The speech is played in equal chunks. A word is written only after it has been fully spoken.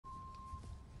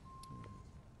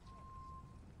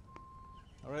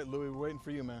All right, Louis, we're waiting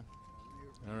for you, man.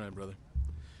 All right, brother.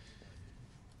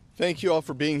 Thank you all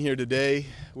for being here today.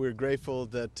 We're grateful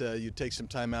that you take some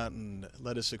time out and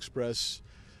let us express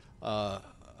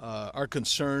our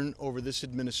concern over this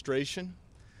administration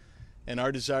and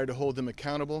our desire to hold them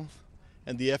accountable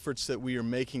and the efforts that we are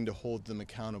making to hold them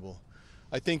accountable.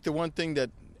 I think the one thing that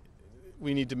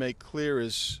we need to make clear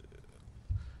is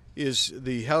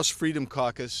the House Freedom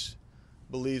Caucus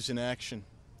believes in action.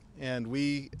 And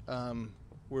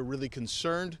we're really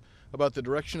concerned about the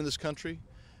direction of this country.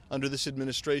 Under this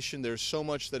administration, there's so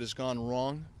much that has gone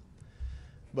wrong.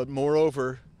 But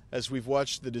moreover, as we've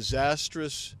watched the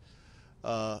disastrous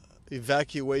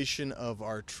evacuation of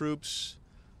our troops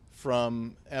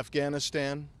from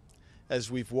Afghanistan,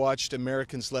 as we've watched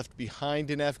Americans left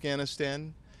behind in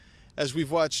Afghanistan, as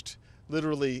we've watched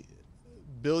literally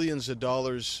billions of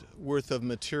dollars worth of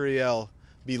materiel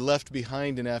be left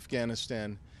behind in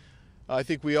Afghanistan. I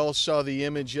think we all saw the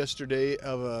image yesterday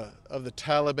of the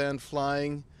Taliban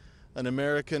flying an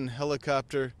American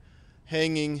helicopter,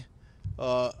 hanging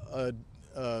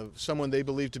someone they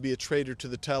believe to be a traitor to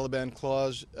the Taliban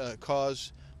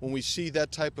cause. When we see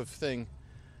that type of thing,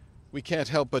 we can't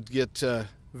help but get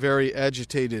very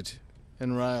agitated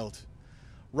and riled.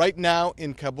 Right now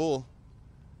in Kabul,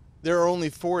 there are only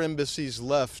 4 embassies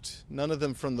left, none of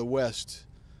them from the West.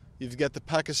 You've got the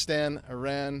Pakistan,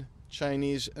 Iran,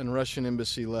 Chinese, and Russian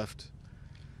embassy left.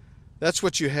 That's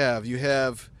what you have. You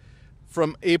have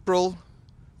from April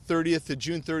 30th to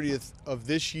June 30th of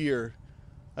this year,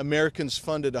 Americans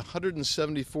funded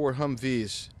 174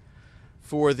 Humvees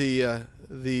for the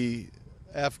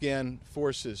Afghan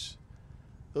forces.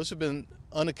 Those have been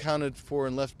unaccounted for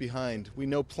and left behind. We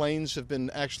know planes have been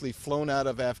actually flown out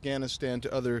of Afghanistan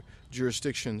to other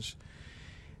jurisdictions.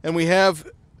 And we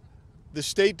have the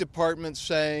State Department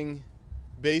saying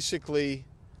basically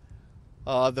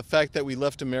the fact that we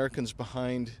left Americans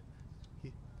behind,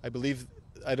 I believe,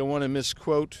 I don't want to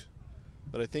misquote,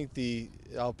 but I think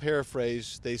I'll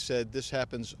paraphrase, they said this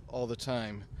happens all the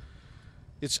time.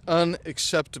 It's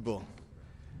unacceptable.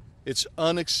 It's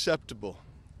unacceptable.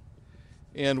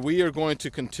 And we are going to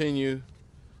continue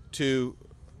to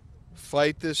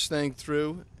fight this thing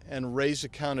through and raise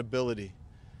accountability.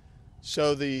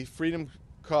 So the Freedom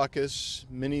Caucus,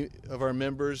 many of our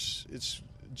members, it's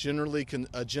generally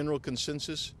a general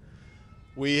consensus.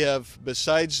 We have,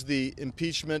 besides the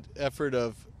impeachment effort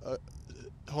of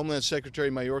Homeland Secretary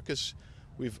Mayorkas,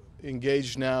 we've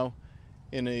engaged now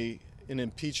in an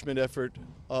impeachment effort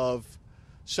of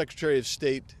Secretary of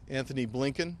State Antony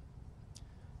Blinken.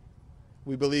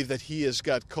 We believe that he has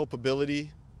got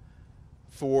culpability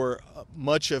for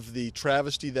much of the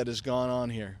travesty that has gone on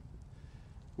here.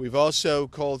 We've also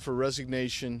called for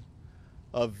resignation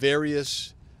of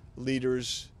various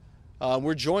leaders.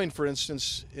 We're joined, for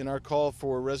instance, in our call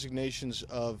for resignations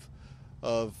of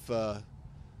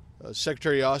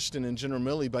Secretary Austin and General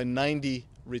Milley by 90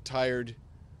 retired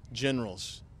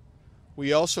generals.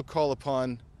 We also call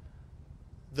upon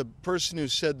the person who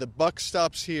said the buck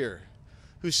stops here,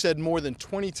 who said more than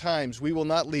 20 times, we will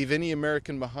not leave any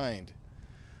American behind.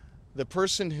 The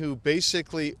person who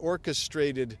basically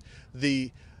orchestrated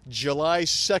the July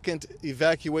 2nd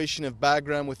evacuation of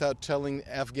Bagram without telling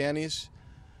Afghanis,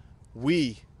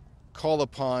 we call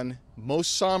upon,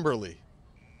 most somberly,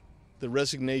 the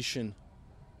resignation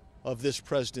of this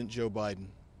President Joe Biden.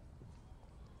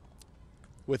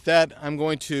 With that, I'm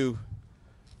going to,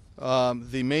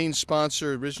 the main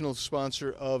sponsor, original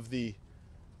sponsor of the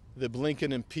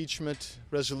Blinken impeachment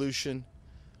resolution,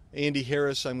 Andy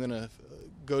Harris, I'm going to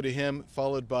go to him,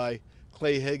 followed by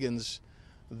Clay Higgins,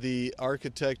 the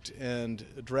architect and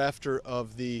drafter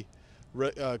of the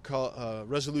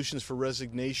resolutions for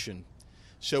resignation.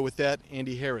 So with that,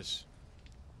 Andy Harris.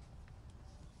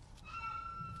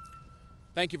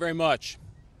 Thank you very much.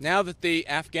 Now that the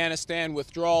Afghanistan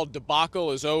withdrawal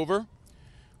debacle is over,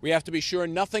 we have to be sure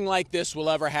nothing like this will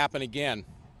ever happen again.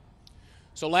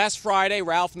 So last Friday,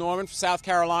 Ralph Norman from South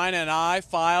Carolina and I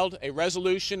filed a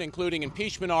resolution including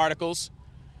impeachment articles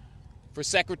for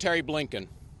Secretary Blinken.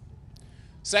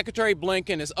 Secretary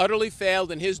Blinken has utterly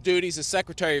failed in his duties as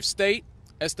Secretary of State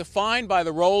as defined by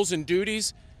the roles and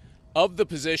duties of the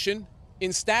position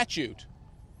in statute.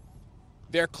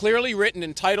 They're clearly written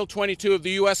in Title 22 of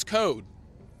the U.S. Code.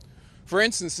 For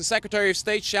instance, the Secretary of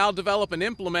State shall develop and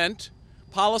implement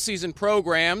policies and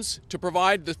programs to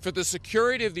provide for the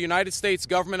security of the United States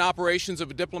government operations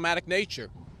of a diplomatic nature.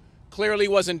 Clearly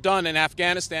wasn't done in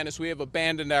Afghanistan, as we have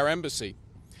abandoned our embassy.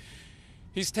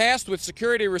 He's tasked with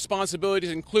security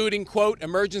responsibilities including, quote,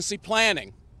 emergency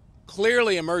planning.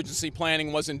 Clearly emergency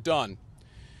planning wasn't done.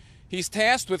 He's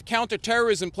tasked with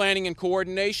counterterrorism planning and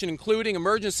coordination, including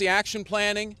emergency action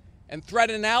planning and threat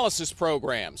analysis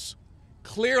programs.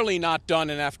 Clearly not done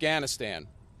in Afghanistan.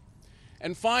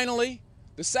 And finally,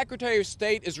 the Secretary of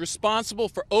State is responsible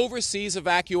for overseas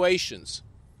evacuations.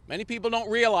 Many people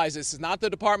don't realize this is not the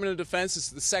Department of Defense, it's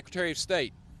the Secretary of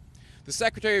State. The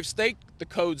Secretary of State, the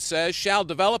code says, shall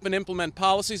develop and implement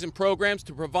policies and programs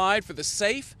to provide for the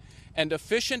safe and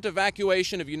efficient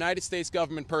evacuation of United States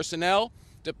government personnel,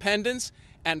 dependents,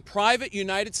 and private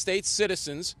United States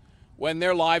citizens when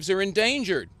their lives are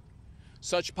endangered.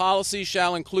 Such policies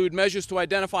shall include measures to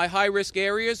identify high-risk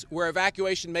areas where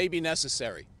evacuation may be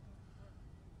necessary.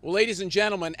 Well, ladies and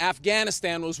gentlemen,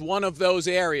 Afghanistan was one of those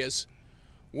areas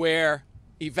where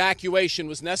evacuation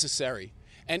was necessary.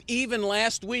 And even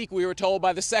last week, we were told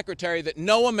by the Secretary that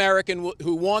no American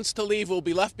who wants to leave will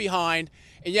be left behind,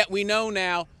 and yet we know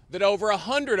now that over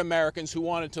 100 Americans who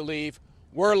wanted to leave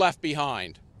were left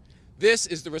behind. This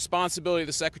is the responsibility of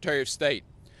the Secretary of State.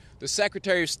 The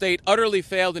Secretary of State utterly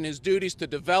failed in his duties to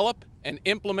develop and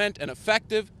implement an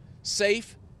effective,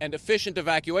 safe, and efficient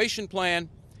evacuation plan,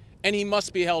 and he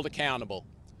must be held accountable.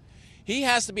 He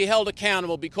has to be held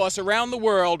accountable because around the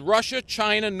world, Russia,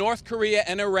 China, North Korea,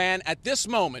 and Iran at this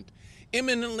moment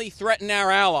imminently threaten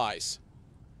our allies.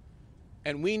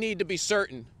 And we need to be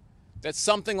certain that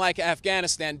something like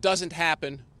Afghanistan doesn't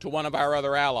happen to one of our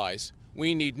other allies.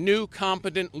 We need new,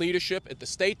 competent leadership at the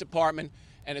State Department,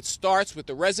 and it starts with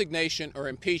the resignation or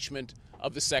impeachment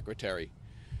of the Secretary.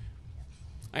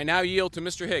 I now yield to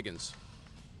Mr. Higgins.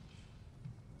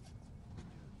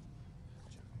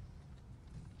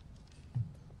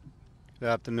 Good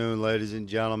afternoon, ladies and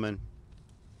gentlemen,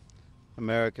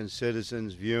 American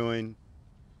citizens viewing.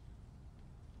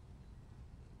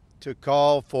 To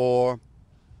call for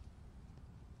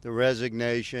the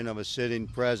resignation of a sitting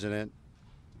president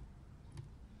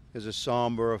is a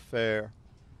somber affair.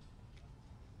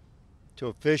 To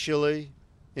officially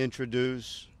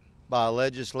introduce by a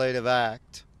legislative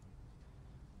act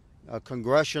a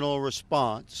congressional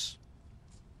response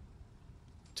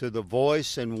to the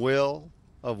voice and will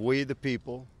of we the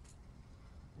people,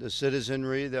 the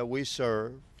citizenry that we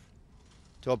serve,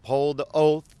 to uphold the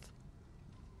oath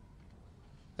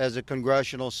as a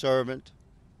congressional servant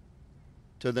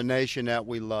to the nation that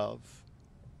we love.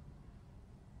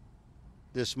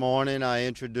 This morning I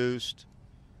introduced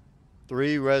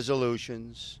 3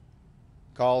 resolutions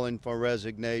calling for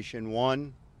resignation.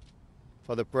 One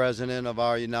for the President of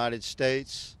our United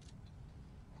States,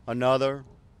 another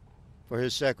for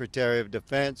his Secretary of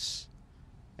Defense,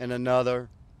 and another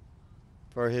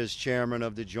for his Chairman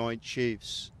of the Joint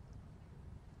Chiefs.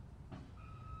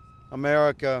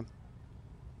 America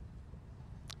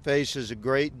faces a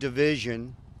great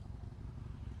division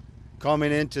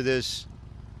coming into this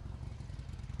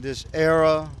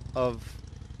era of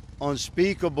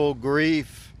unspeakable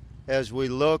grief as we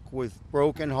look with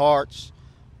broken hearts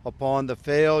upon the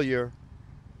failure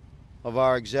of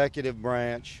our executive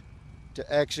branch to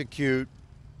execute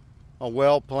a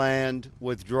well-planned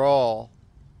withdrawal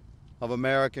of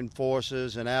American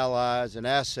forces and allies and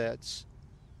assets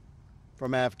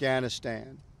from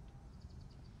Afghanistan.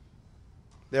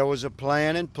 There was a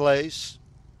plan in place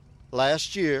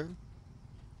last year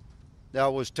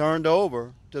that was turned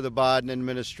over to the Biden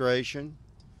administration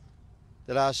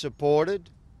that I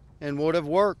supported and would have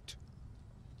worked.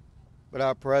 But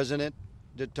our president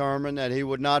determined that he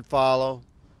would not follow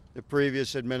the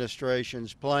previous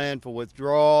administration's plan for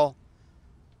withdrawal,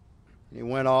 and he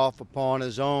went off upon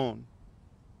his own.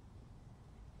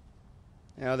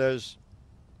 Now there's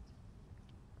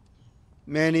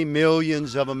many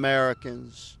millions of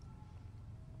Americans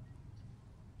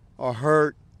are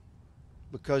hurt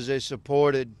because they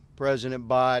supported President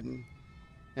Biden,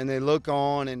 and they look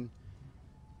on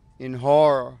in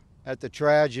horror at the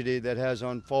tragedy that has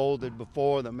unfolded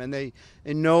before them, and they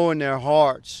know in their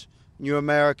hearts, you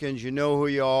Americans, you know who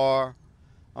you are.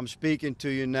 I'm speaking to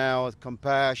you now with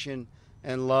compassion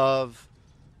and love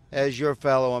as your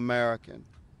fellow American.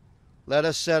 Let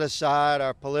us set aside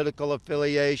our political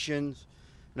affiliations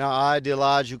and our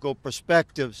ideological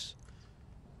perspectives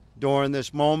during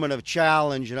this moment of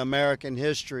challenge in American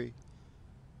history,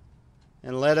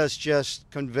 and let us just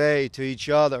convey to each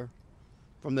other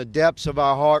from the depths of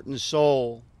our heart and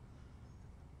soul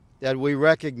that we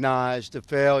recognize the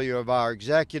failure of our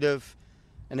executive,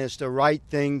 and it's the right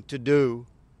thing to do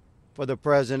for the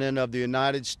President of the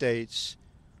United States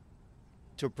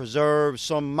to preserve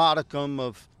some modicum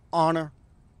of honor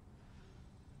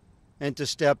and to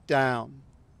step down.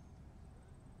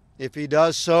 If he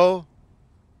does so,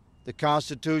 the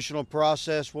constitutional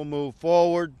process will move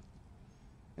forward,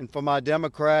 and for my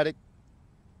Democratic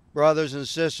brothers and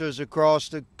sisters across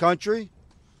the country,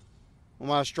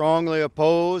 whom I strongly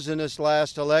opposed in this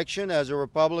last election as a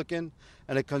Republican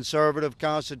and a conservative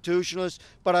constitutionalist,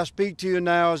 but I speak to you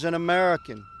now as an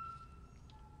American.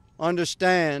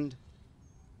 Understand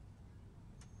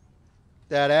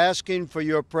that asking for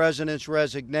your president's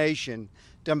resignation,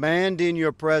 demanding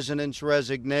your president's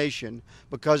resignation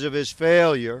because of his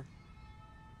failure,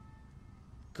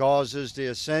 causes the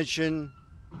ascension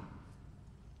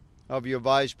of your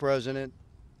vice president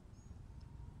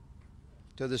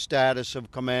to the status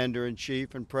of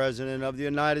commander-in-chief and president of the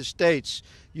United States.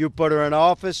 You put her in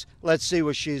office, let's see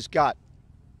what she's got.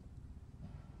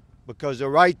 Because the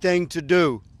right thing to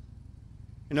do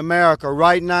in America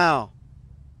right now,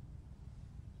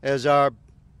 as our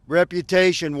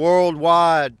reputation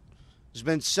worldwide has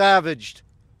been savaged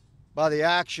by the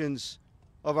actions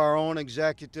of our own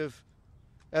executive,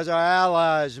 as our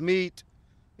allies meet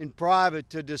in private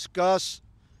to discuss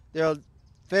their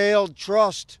failed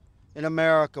trust in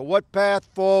America, what path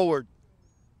forward.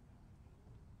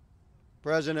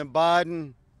 President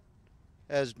Biden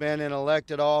has been in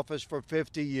elected office for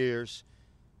 50 years.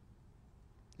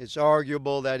 It's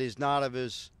arguable that he's not of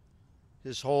his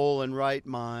whole and right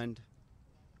mind.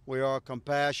 We are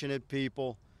compassionate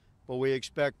people, but we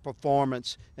expect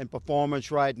performance. And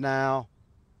performance right now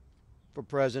for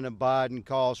President Biden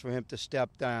calls for him to step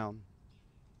down.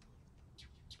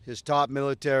 His top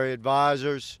military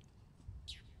advisors,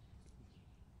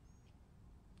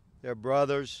 their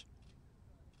brothers,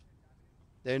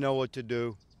 they know what to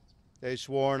do. They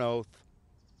swore an oath.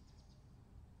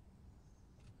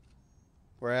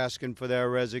 We're asking for their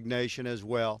resignation as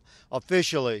well,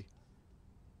 officially,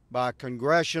 by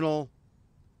congressional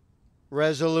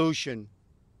resolution.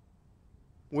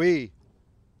 We,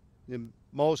 the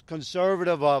most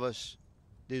conservative of us,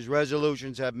 these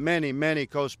resolutions have many, many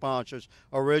co-sponsors,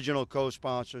 original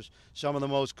co-sponsors, some of the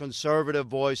most conservative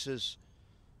voices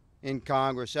in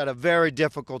Congress at a very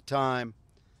difficult time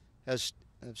have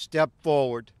stepped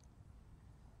forward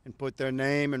and put their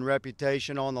name and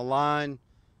reputation on the line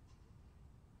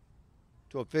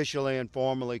to officially and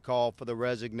formally call for the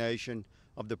resignation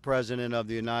of the President of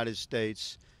the United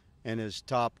States and his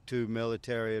top two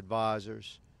military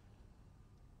advisors.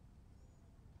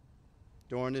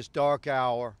 During this dark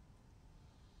hour,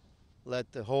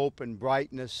 let the hope and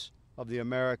brightness of the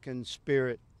American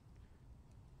spirit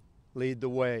lead the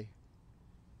way.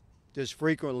 Just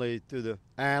frequently through the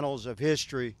annals of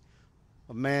history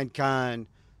of mankind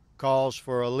calls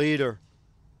for a leader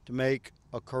to make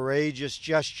a courageous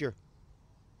gesture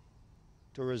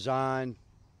to resign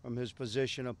from his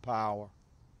position of power.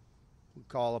 We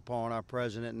call upon our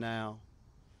president now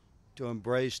to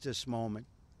embrace this moment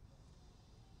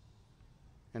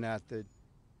and at the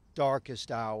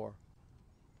darkest hour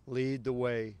lead the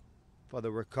way for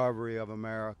the recovery of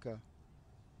America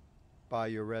by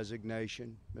your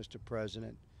resignation, Mr.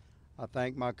 President. I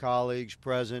thank my colleagues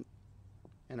present,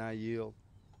 and I yield.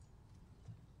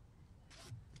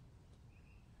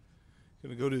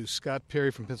 Going to go to Scott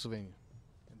Perry from Pennsylvania.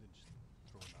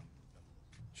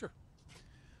 Sure.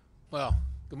 Well,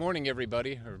 good morning,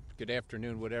 everybody, or good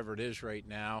afternoon, whatever it is right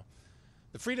now.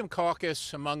 The Freedom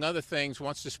Caucus, among other things,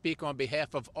 wants to speak on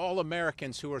behalf of all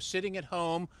Americans who are sitting at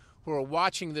home, who are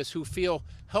watching this, who feel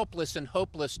helpless and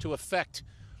hopeless to affect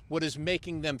what is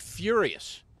making them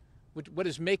furious, what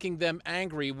is making them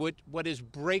angry, what is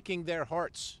breaking their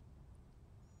hearts.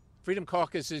 Freedom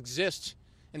Caucus exists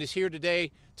and is here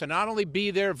today to not only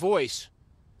be their voice,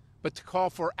 but to call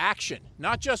for action.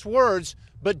 Not just words,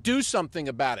 but do something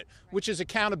about it, which is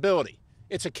accountability.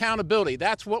 It's accountability.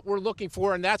 That's what we're looking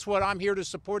for, and that's what I'm here to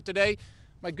support today.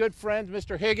 My good friend,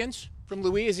 Mr. Higgins from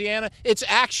Louisiana, it's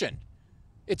action.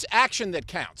 It's action that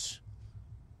counts,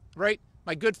 right?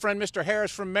 My good friend, Mr.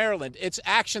 Harris from Maryland, it's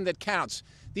action that counts.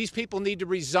 These people need to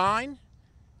resign.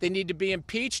 They need to be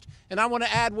impeached. And I want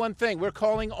to add one thing. I'm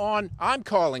calling on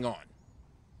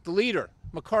the leader,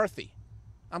 McCarthy.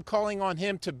 I'm calling on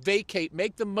him to vacate,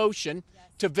 make the motion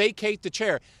to vacate the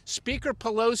chair. Speaker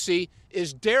Pelosi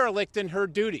is derelict in her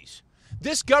duties.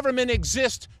 This government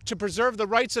exists to preserve the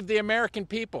rights of the American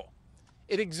people.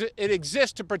 It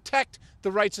exists to protect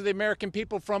the rights of the American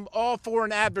people from all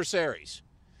foreign adversaries.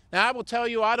 Now, I will tell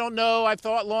you, I don't know. I've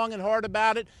thought long and hard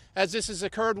about it as this has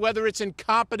occurred, whether it's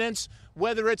incompetence,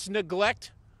 whether it's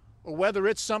neglect, or whether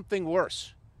it's something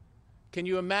worse. Can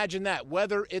you imagine that?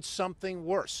 Whether it's something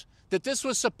worse. That this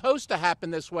was supposed to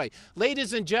happen this way.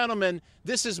 Ladies and gentlemen,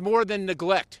 this is more than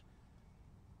neglect.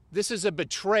 This is a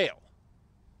betrayal.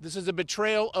 This is a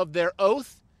betrayal of their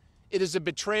oath. It is a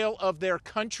betrayal of their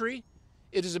country.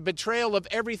 It is a betrayal of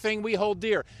everything we hold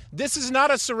dear. This is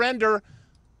not a surrender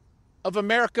of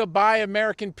America by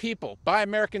American people, by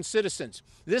American citizens.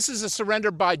 This is a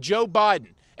surrender by Joe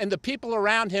Biden and the people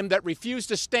around him that refuse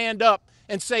to stand up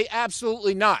and say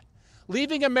absolutely not.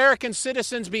 Leaving American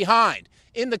citizens behind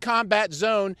in the combat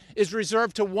zone is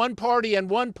reserved to one party and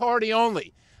one party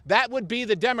only. That would be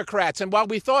the Democrats. And while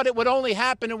we thought it would only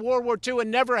happen in World War II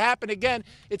and never happen again,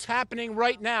 it's happening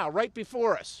right now, right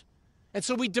before us. And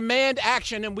so we demand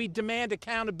action and we demand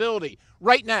accountability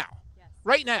right now,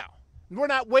 right now. We're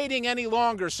not waiting any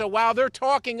longer. So while they're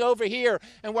talking over here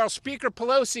and while Speaker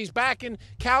Pelosi's back in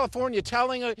California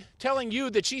telling you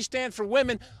that she stands for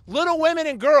women, little women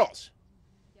and girls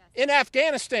in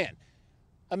Afghanistan,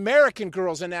 American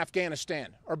girls in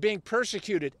Afghanistan are being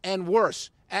persecuted and worse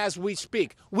as we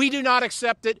speak. We do not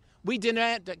accept it. We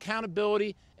demand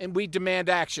accountability and we demand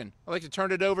action. I'd like to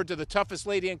turn it over to the toughest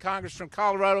lady in Congress from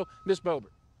Colorado, Ms.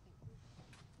 Boebert.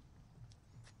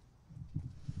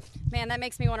 Man, that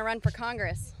makes me want to run for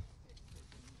Congress.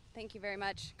 Thank you very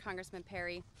much, Congressman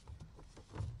Perry.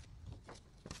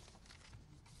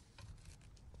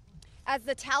 As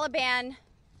the Taliban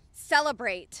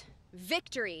celebrate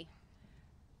victory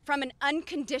from an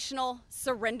unconditional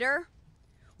surrender,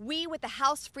 we with the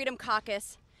House Freedom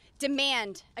Caucus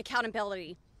demand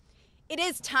accountability. It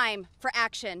is time for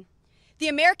action. The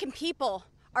American people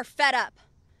are fed up.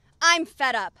 I'm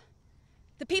fed up.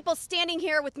 The people standing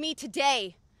here with me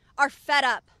today are fed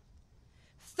up.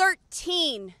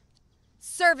 13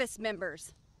 service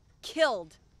members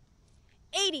killed.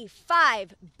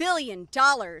 $85 billion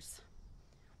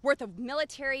worth of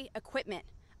military equipment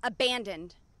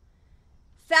abandoned.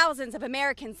 Thousands of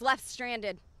Americans left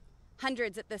stranded,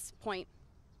 hundreds at this point.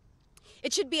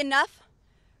 It should be enough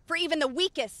for even the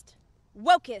weakest,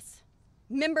 wokest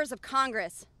members of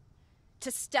Congress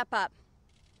to step up.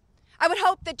 I would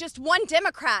hope that just one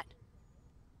Democrat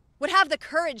would have the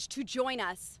courage to join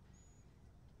us.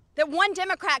 That one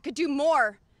Democrat could do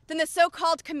more than the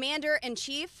so-called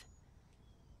commander-in-chief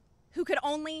who could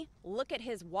only look at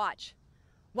his watch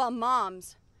while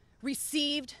moms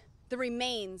received the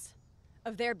remains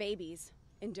of their babies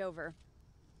in Dover.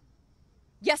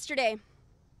 Yesterday,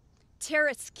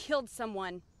 terrorists killed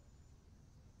someone,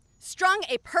 strung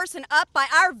a person up by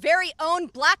our very own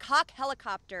Black Hawk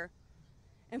helicopter,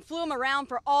 and flew him around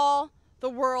for all the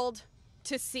world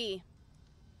to see.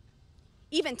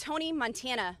 Even Tony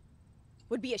Montana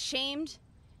would be ashamed,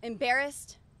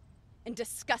 embarrassed, and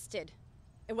disgusted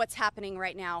at what's happening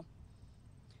right now.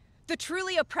 The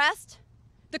truly oppressed,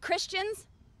 the Christians,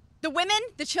 the women,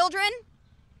 the children,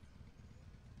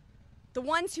 the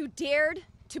ones who dared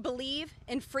to believe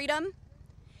in freedom,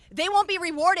 they won't be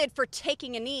rewarded for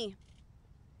taking a knee.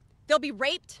 They'll be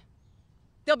raped,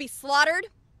 they'll be slaughtered,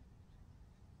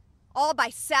 all by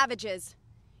savages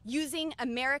using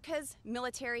America's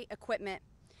military equipment.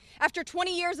 After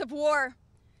 20 years of war,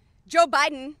 Joe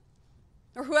Biden,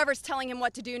 or whoever's telling him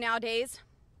what to do nowadays,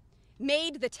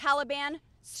 made the Taliban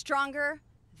stronger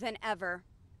than ever.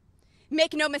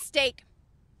 Make no mistake,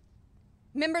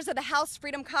 members of the House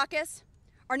Freedom Caucus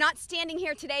are not standing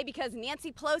here today because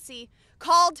Nancy Pelosi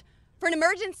called for an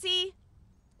emergency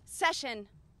session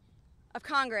of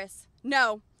Congress.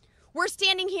 No, we're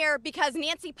standing here because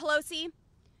Nancy Pelosi,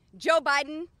 Joe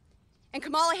Biden, and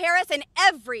Kamala Harris, and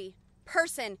every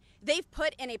person they've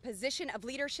put in a position of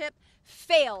leadership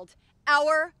failed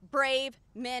our brave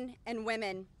men and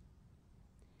women.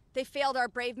 They failed our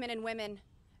brave men and women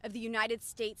of the United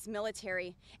States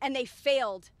military, and they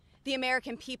failed the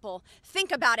American people.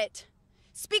 Think about it.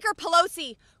 Speaker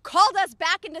Pelosi called us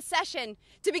back into session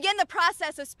to begin the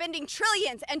process of spending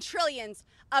trillions and trillions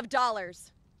of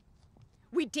dollars.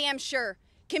 We damn sure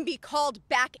can be called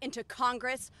back into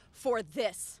Congress for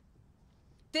this.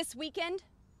 This weekend,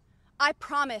 I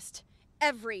promised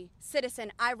every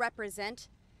citizen I represent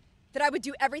that I would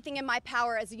do everything in my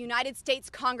power as a United States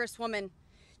Congresswoman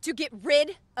to get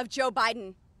rid of Joe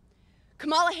Biden.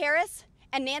 Kamala Harris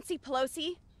and Nancy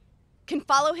Pelosi can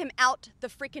follow him out the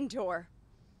freaking door.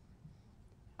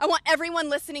 I want everyone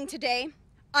listening today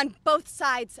on both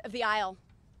sides of the aisle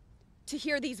to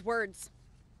hear these words.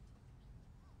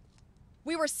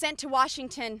 We were sent to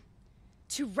Washington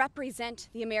to represent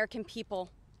the American people,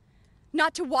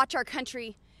 not to watch our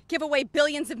country give away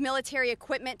billions of military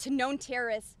equipment to known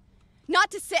terrorists, not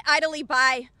to sit idly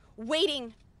by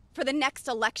waiting for the next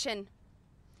election,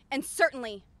 and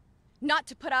certainly not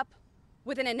to put up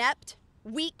with an inept,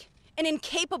 weak, and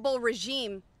incapable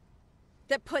regime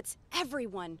that puts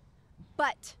everyone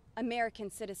but American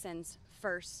citizens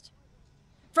first.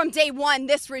 From day one,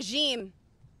 this regime,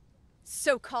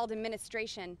 so-called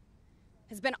administration,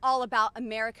 has been all about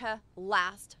America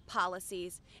last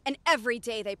policies, and every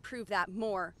day they prove that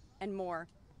more and more.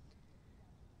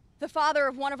 The father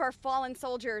of one of our fallen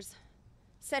soldiers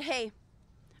said, "Hey,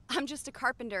 I'm just a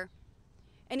carpenter,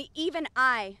 and even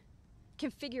I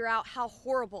can figure out how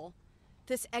horrible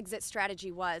this exit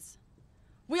strategy was."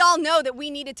 We all know that we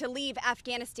needed to leave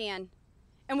Afghanistan,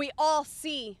 and we all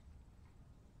see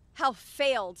how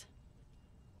failed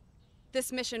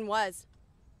this mission was.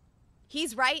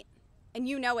 He's right, and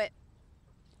you know it.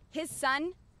 His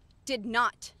son did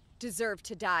not deserve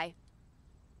to die.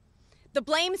 The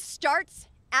blame starts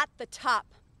at the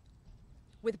top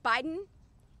with Biden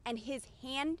and his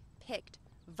hand-picked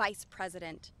vice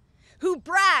president, who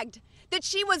bragged that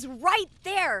she was right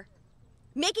there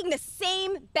making the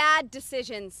same bad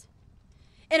decisions.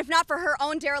 And if not for her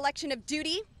own dereliction of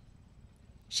duty,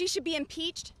 she should be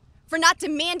impeached for not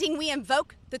demanding we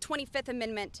invoke the 25th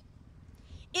Amendment.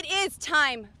 It is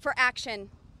time for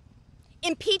action.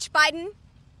 Impeach Biden,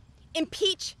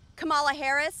 impeach Kamala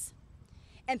Harris,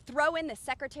 and throw in the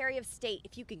Secretary of State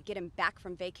if you can get him back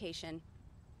from vacation.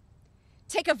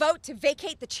 Take a vote to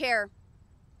vacate the chair,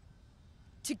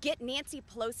 to get Nancy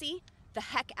Pelosi the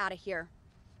heck out of here.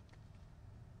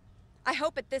 I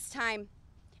hope at this time,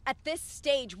 at this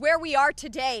stage where we are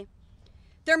today,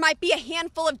 there might be a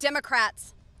handful of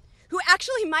Democrats who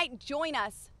actually might join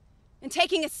us in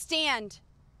taking a stand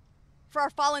for our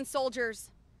fallen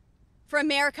soldiers, for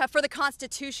America, for the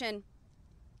Constitution.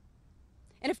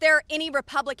 And if there are any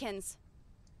Republicans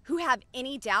who have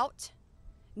any doubt,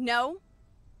 know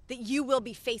that you will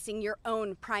be facing your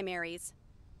own primaries.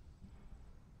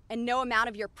 And no amount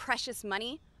of your precious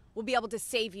money will be able to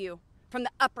save you from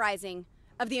the uprising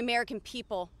of the American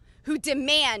people who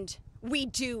demand we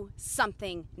do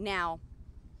something now.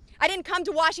 I didn't come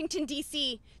to Washington,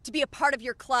 D.C. to be a part of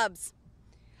your clubs.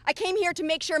 I came here to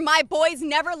make sure my boys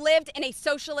never lived in a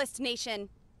socialist nation.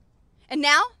 And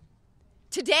now,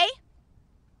 today,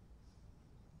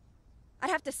 I'd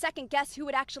have to second guess who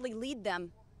would actually lead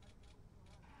them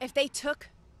if they took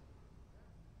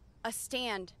a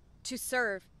stand to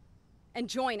serve and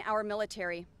join our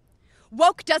military.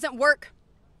 Woke doesn't work.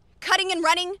 Cutting and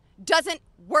running doesn't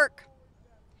work.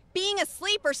 Being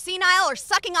asleep or senile or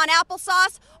sucking on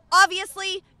applesauce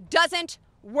obviously doesn't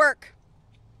work.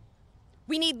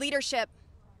 We need leadership.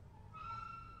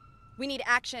 We need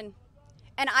action.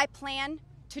 And I plan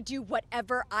to do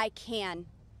whatever I can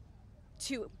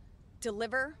to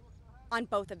deliver on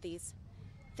both of these.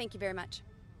 Thank you very much.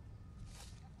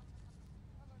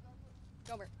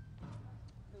 Gomer.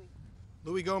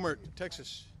 Louis Gohmert,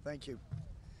 Texas. Thank you.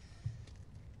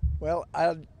 Well,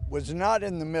 I was not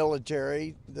in the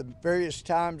military the various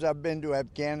times I've been to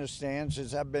Afghanistan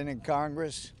since I've been in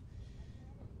Congress.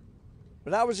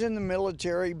 But I was in the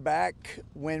military back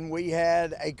when we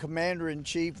had a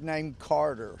commander-in-chief named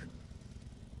Carter.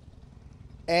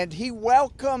 And he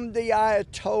welcomed the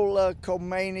Ayatollah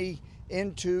Khomeini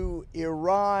into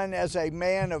Iran as a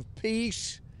man of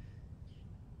peace,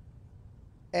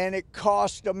 and it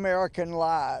cost American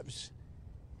lives.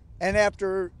 And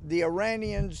after the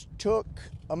Iranians took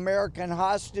American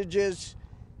hostages,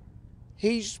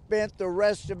 he spent the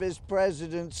rest of his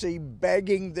presidency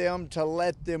begging them to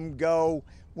let them go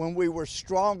when we were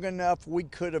strong enough we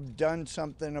could have done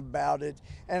something about it.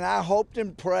 And I hoped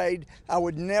and prayed I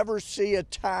would never see a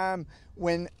time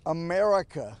when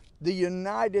America, the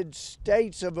United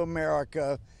States of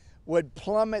America, would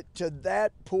plummet to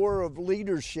that poor of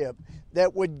leadership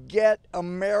that would get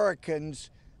Americans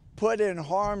put in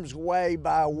harm's way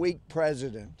by a weak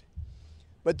president.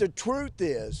 But the truth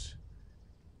is,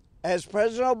 as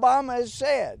President Obama has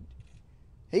said,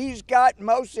 he's got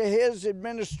most of his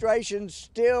administration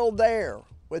still there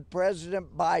with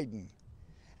President Biden.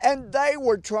 And they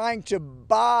were trying to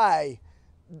buy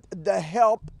the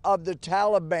help of the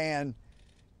Taliban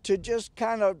to just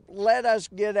kind of let us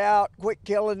get out, quit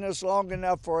killing us long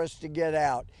enough for us to get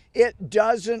out. It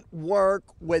doesn't work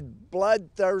with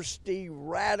bloodthirsty,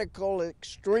 radical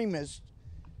extremists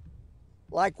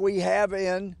like we have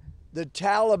in the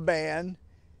Taliban.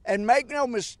 And make no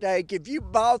mistake, if you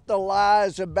bought the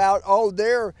lies about, oh,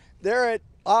 they're at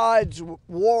odds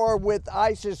war with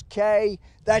ISIS-K,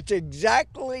 that's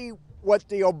exactly what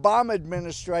the Obama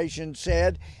administration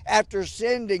said after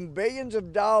sending billions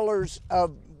of dollars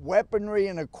of weaponry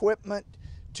and equipment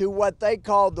to what they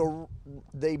call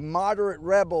the moderate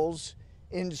rebels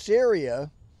in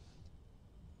Syria,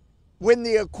 when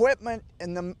the equipment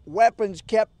and the weapons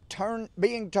kept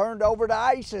being turned over to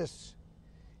ISIS.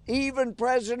 Even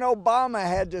President Obama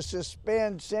had to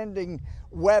suspend sending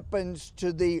weapons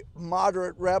to the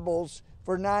moderate rebels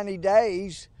for 90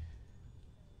 days.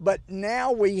 But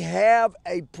now we have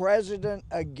a president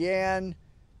again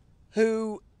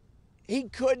who he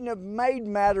couldn't have made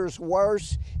matters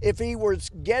worse if he was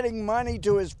getting money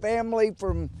to his family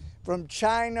from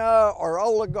China or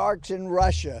oligarchs in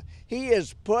Russia. He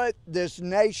has put this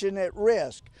nation at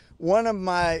risk. One of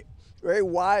my very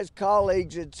wise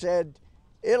colleagues had said,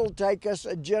 it'll take us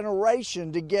a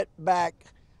generation to get back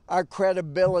our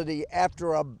credibility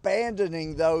after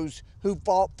abandoning those who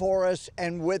fought for us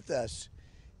and with us.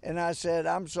 And I said,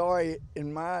 I'm sorry,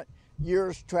 in my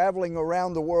years traveling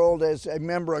around the world as a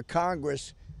member of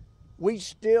Congress, we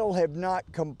still have not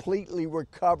completely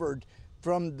recovered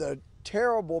from the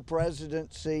terrible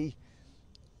presidency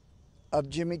of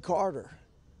Jimmy Carter.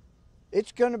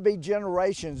 It's going to be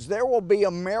generations. There will be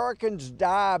Americans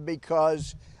die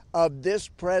because of this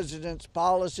president's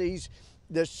policies,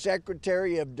 the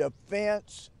Secretary of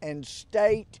Defense and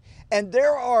State. And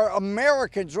there are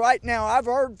Americans right now I've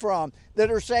heard from that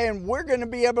are saying we're going to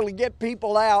be able to get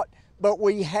people out, but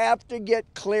we have to get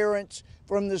clearance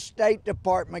from the State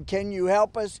Department. Can you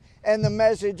help us? And the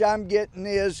message I'm getting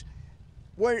is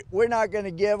we're not going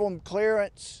to give them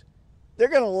clearance. They're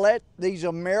going to let these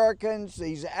Americans,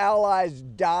 these allies,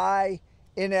 die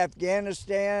in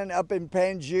Afghanistan, up in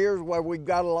Panjshir, where we've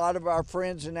got a lot of our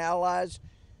friends and allies.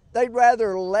 They'd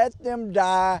rather let them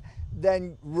die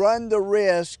than run the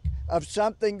risk of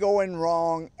something going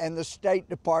wrong and the State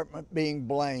Department being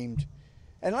blamed.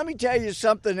 And let me tell you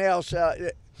something else.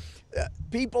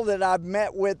 People that I've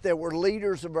met with that were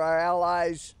leaders of our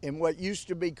allies in what used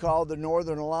to be called the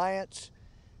Northern Alliance,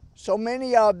 so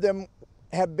many of them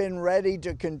have been ready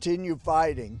to continue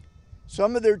fighting.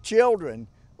 Some of their children,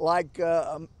 like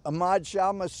Ahmad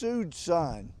Shah Massoud's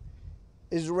son,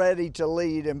 is ready to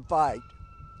lead and fight.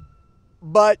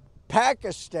 But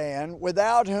Pakistan,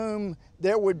 without whom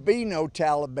there would be no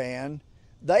Taliban,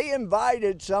 they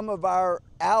invited some of our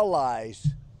allies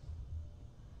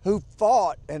who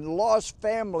fought and lost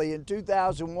family in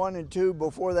 2001 and 2002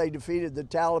 before they defeated the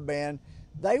Taliban.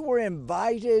 They were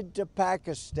invited to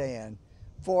Pakistan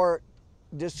for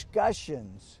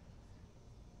discussions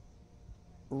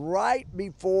right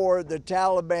before the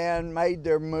Taliban made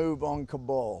their move on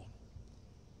Kabul.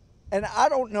 And I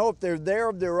don't know if they're there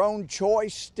of their own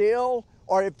choice still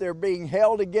or if they're being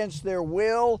held against their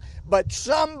will, but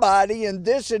somebody in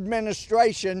this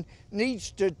administration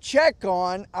needs to check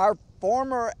on our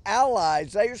former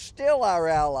allies. They are still our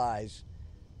allies,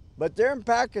 but they're in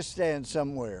Pakistan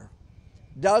somewhere.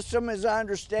 Dustham, as I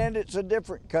understand it, it's a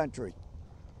different country.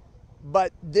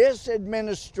 But this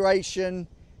administration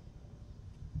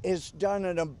has done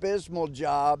an abysmal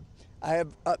job. I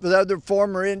have other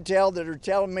former intel that are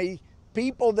telling me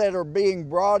people that are being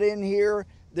brought in here,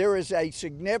 there is a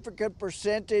significant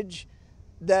percentage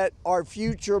that are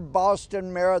future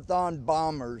Boston Marathon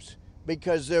bombers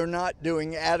because they're not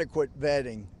doing adequate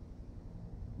vetting.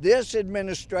 This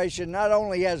administration not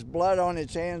only has blood on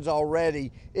its hands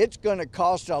already, it's going to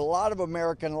cost a lot of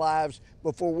American lives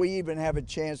before we even have a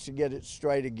chance to get it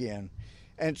straight again.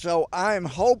 And so I'm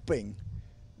hoping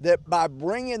that by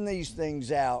bringing these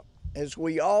things out, as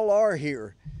we all are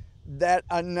here, that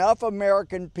enough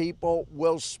American people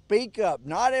will speak up,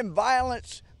 not in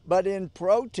violence, but in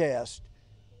protest,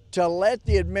 to let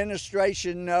the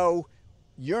administration know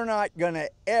you're not going to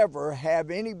ever have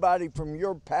anybody from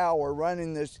your power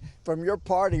running this, from your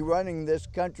party running this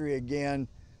country again,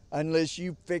 unless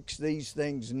you fix these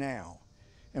things now.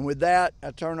 And with that,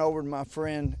 I turn over to my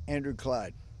friend, Andrew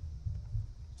Clyde.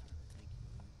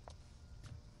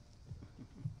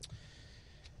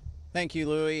 Thank you,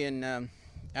 Louis, and I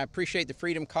appreciate the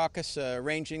Freedom Caucus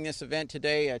arranging this event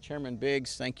today. Chairman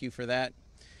Biggs, thank you for that.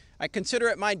 I consider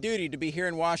it my duty to be here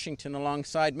in Washington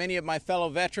alongside many of my fellow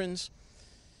veterans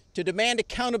to demand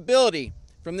accountability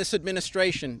from this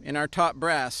administration and our top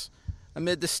brass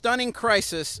amid the stunning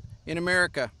crisis in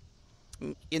America,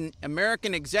 in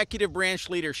American executive branch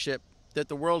leadership that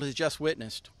the world has just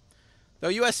witnessed. Though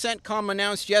U.S. CENTCOM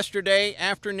announced yesterday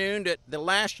afternoon that the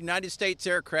last United States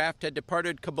aircraft had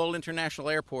departed Kabul International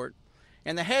Airport,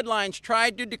 and the headlines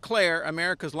tried to declare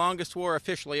America's longest war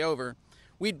officially over,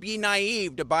 we'd be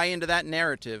naive to buy into that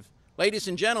narrative. Ladies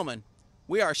and gentlemen,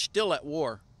 we are still at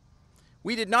war.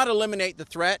 We did not eliminate the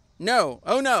threat. No,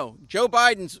 oh no, Joe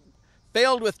Biden's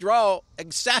failed withdrawal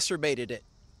exacerbated it.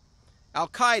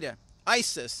 Al-Qaeda,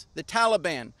 ISIS, the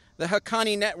Taliban, the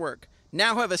Haqqani network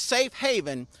now have a safe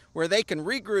haven where they can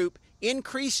regroup,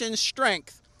 increase in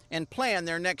strength, and plan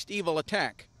their next evil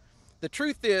attack. The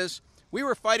truth is, we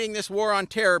were fighting this war on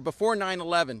terror before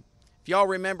 9/11. If y'all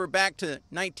remember back to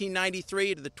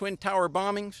 1993 to the Twin Tower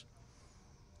bombings,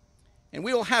 and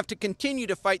we will have to continue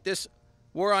to fight this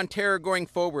war on terror going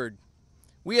forward.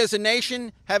 We as a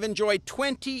nation have enjoyed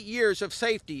 20 years of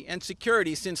safety and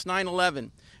security since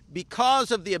 9/11,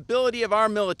 because of the ability of our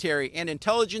military and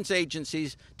intelligence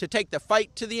agencies to take the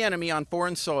fight to the enemy on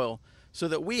foreign soil, so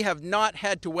that we have not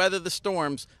had to weather the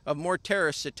storms of more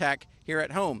terrorist attack here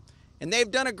at home. And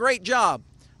they've done a great job.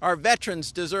 Our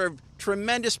veterans deserve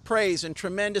tremendous praise and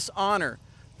tremendous honor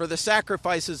for the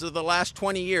sacrifices of the last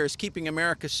 20 years keeping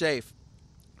America safe.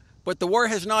 But the war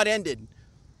has not ended.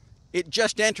 It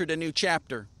just entered a new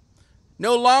chapter.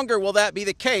 No longer will that be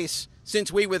the case,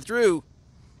 since we withdrew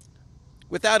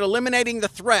without eliminating the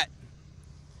threat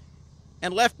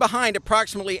and left behind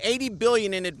approximately $80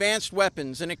 billion in advanced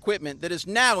weapons and equipment that is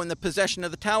now in the possession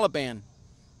of the Taliban.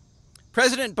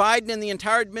 President Biden and the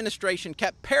entire administration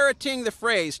kept parroting the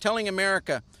phrase, telling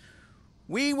America,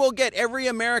 "We will get every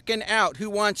American out who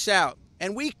wants out."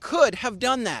 And we could have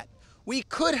done that. We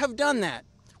could have done that.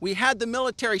 We had the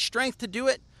military strength to do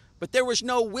it, but there was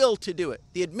no will to do it.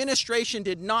 The administration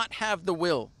did not have the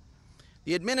will.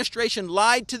 The administration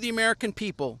lied to the American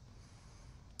people,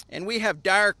 and we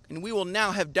will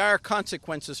now have dire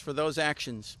consequences for those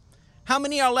actions. How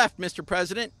many are left, Mr.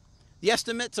 President? The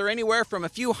estimates are anywhere from a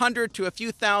few hundred to a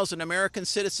few thousand American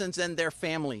citizens and their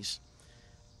families.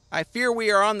 I fear we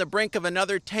are on the brink of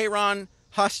another Tehran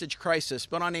hostage crisis,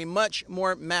 but on a much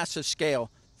more massive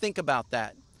scale. Think about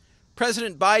that.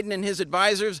 President Biden and his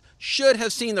advisors should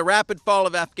have seen the rapid fall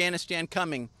of Afghanistan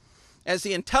coming, as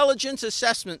the intelligence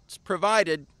assessments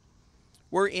provided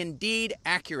were indeed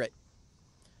accurate.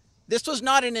 This was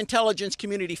not an intelligence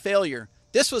community failure.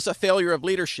 This was a failure of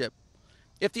leadership.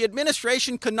 If the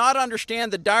administration could not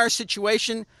understand the dire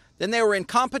situation, then they were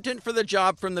incompetent for the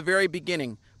job from the very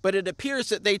beginning. But it appears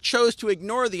that they chose to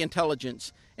ignore the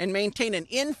intelligence and maintain an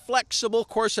inflexible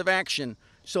course of action,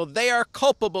 so they are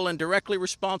culpable and directly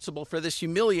responsible for this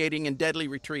humiliating and deadly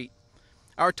retreat.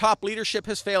 Our top leadership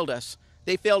has failed us.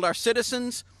 They failed our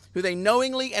citizens, who they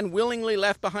knowingly and willingly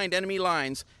left behind enemy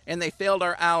lines, and they failed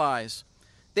our allies.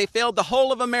 They failed the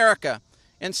whole of America,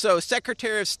 and so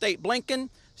Secretary of State Blinken,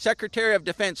 Secretary of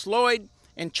Defense Lloyd,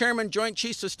 and Chairman Joint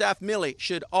Chiefs of Staff Milley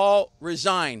should all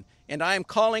resign, and I am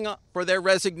calling for their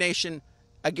resignation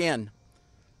again.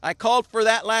 I called for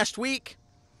that last week,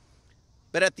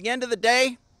 but at the end of the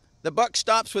day, the buck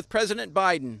stops with President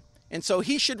Biden, and so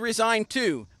he should resign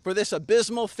too for this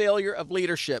abysmal failure of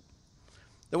leadership.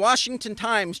 The Washington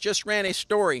Times just ran a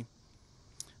story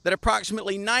that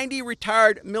approximately 90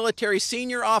 retired military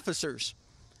senior officers,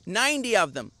 90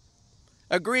 of them,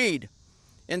 agreed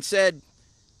and said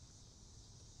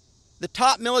the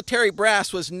top military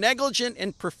brass was negligent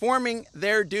in performing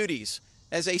their duties.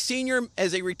 As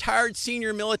a retired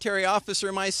senior military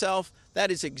officer myself,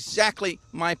 that is exactly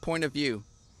my point of view.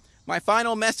 My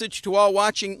final message to all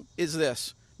watching is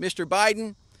this: Mr.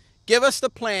 Biden, give us the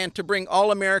plan to bring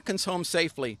all Americans home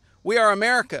safely. We are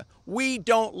America. We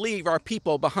don't leave our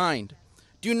people behind.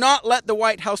 Do not let the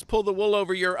White House pull the wool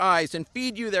over your eyes and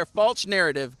feed you their false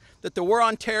narrative that the war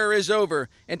on terror is over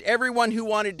and everyone who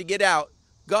wanted to get out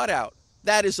got out.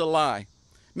 That is a lie.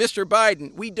 Mr.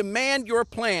 Biden, we demand your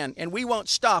plan, and we won't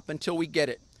stop until we get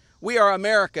it. We are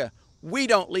America. We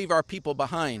don't leave our people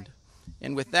behind.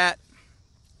 And with that,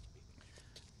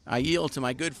 I yield to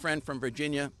my good friend from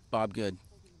Virginia, Bob Good.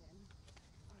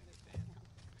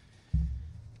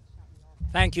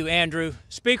 Thank you, Andrew.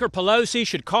 Speaker Pelosi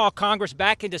should call Congress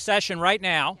back into session right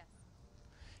now.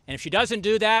 And if she doesn't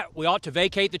do that, we ought to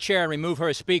vacate the chair and remove her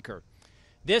as Speaker.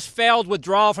 This failed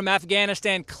withdrawal from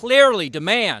Afghanistan clearly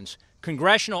demands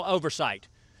congressional oversight.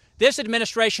 This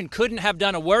administration couldn't have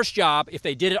done a worse job if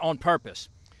they did it on purpose.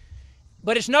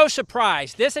 But it's no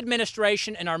surprise this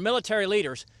administration and our military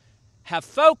leaders have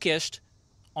focused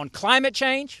on climate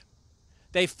change.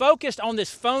 They focused on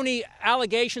this phony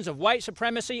allegations of white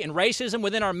supremacy and racism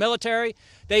within our military.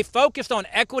 They focused on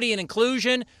equity and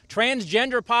inclusion,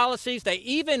 transgender policies. They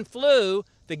even flew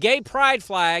the gay pride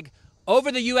flag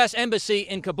over the U.S. Embassy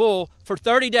in Kabul for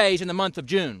 30 days in the month of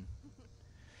June.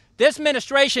 This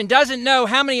administration doesn't know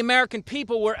how many American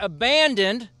people were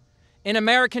abandoned in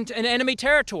enemy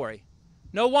territory.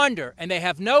 No wonder. And they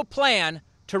have no plan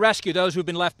to rescue those who've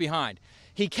been left behind.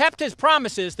 He kept his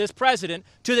promises, this president,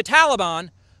 to the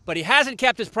Taliban, but he hasn't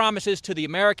kept his promises to the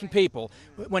American people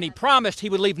when he promised he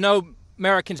would leave no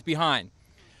Americans behind.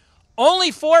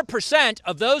 Only 4%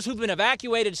 of those who've been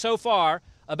evacuated so far,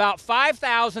 about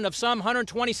 5,000 of some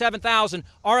 127,000,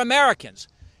 are Americans.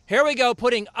 Here we go,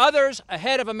 putting others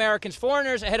ahead of Americans,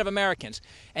 foreigners ahead of Americans.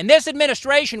 And this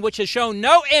administration, which has shown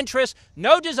no interest,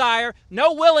 no desire,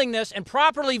 no willingness in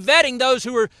properly vetting those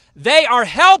who they are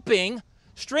helping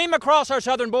stream across our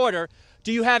southern border,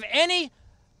 do you have any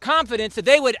confidence that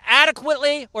they would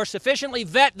adequately or sufficiently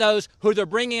vet those who they're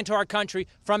bringing into our country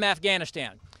from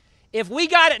Afghanistan? If we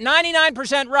got it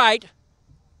 99% right,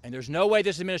 And there's no way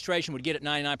this administration would get it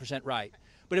 99% right.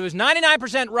 But if it was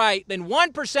 99% right, then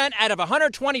 1% out of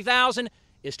 120,000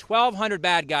 is 1,200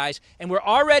 bad guys. And we're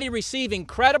already receiving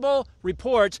credible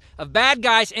reports of bad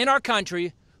guys in our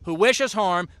country who wish us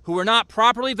harm, who were not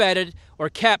properly vetted or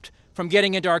kept from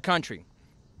getting into our country.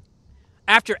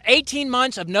 After 18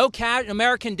 months of no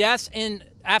American deaths in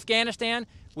Afghanistan,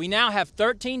 we now have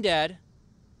 13 dead,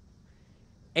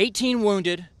 18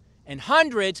 wounded, and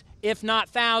hundreds, if not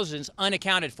thousands,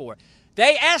 unaccounted for.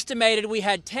 They estimated we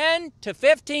had 10 to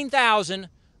 15,000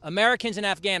 Americans in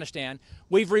Afghanistan.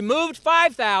 We've removed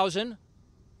 5,000,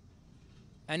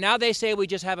 and now they say we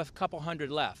just have a couple hundred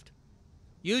left.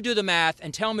 You do the math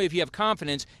and tell me if you have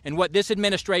confidence in what this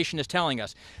administration is telling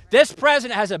us. This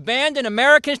president has abandoned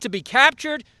Americans to be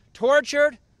captured,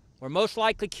 tortured, or most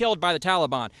likely killed by the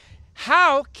Taliban.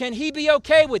 How can he be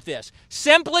okay with this?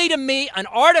 Simply to meet an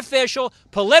artificial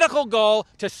political goal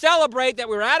to celebrate that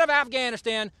we're out of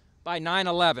Afghanistan by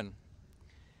 9/11.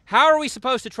 How are we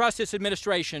supposed to trust this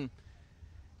administration?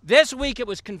 This week it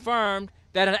was confirmed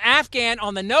that an Afghan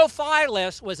on the no-fly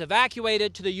list was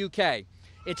evacuated to the UK.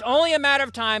 It's only a matter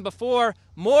of time before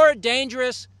more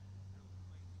dangerous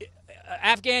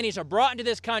Afghanis are brought into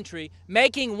this country,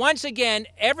 making once again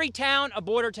every town a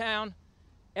border town,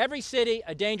 every city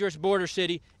a dangerous border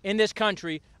city in this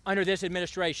country under this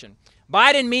administration.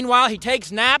 Biden, meanwhile, he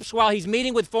takes naps while he's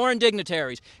meeting with foreign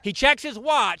dignitaries. He checks his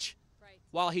watch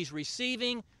while he's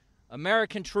receiving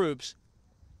American troops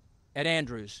at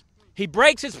Andrews. He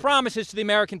breaks his promises to the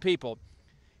American people.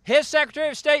 His Secretary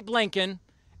of State, Blinken,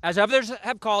 as others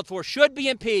have called for, should be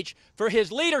impeached for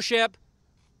his leadership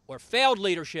or failed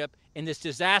leadership in this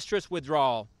disastrous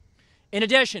withdrawal. In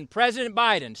addition, President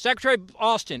Biden, Secretary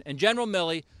Austin, and General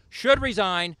Milley should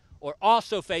resign or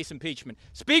also face impeachment.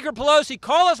 Speaker Pelosi,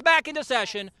 call us back into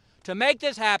session to make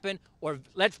this happen, or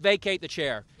let's vacate the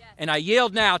chair. Yes. And I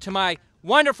yield now to my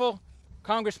wonderful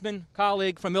Congressman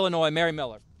colleague from Illinois, Mary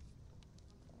Miller.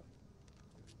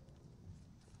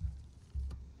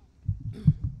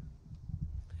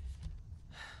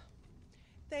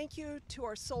 Thank you to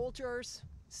our soldiers,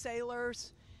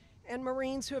 sailors, and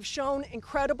Marines who have shown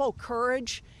incredible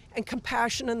courage and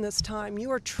compassion in this time.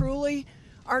 You are truly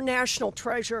our national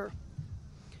treasure.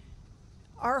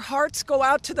 Our hearts go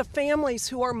out to the families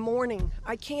who are mourning.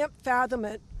 I can't fathom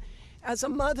it. As a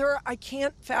mother, I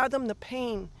can't fathom the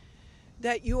pain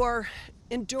that you are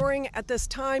enduring at this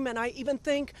time, and I even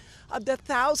think of the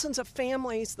thousands of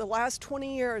families the last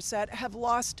 20 years that have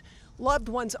lost loved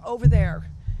ones over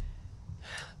there.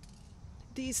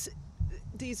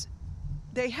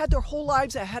 They had their whole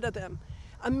lives ahead of them.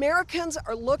 Americans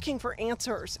are looking for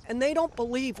answers, and they don't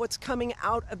believe what's coming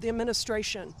out of the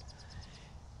administration.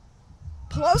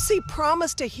 Pelosi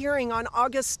promised a hearing on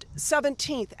August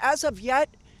 17th. As of yet,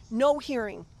 no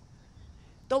hearing.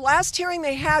 The last hearing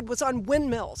they had was on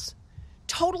windmills.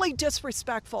 Totally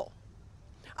disrespectful.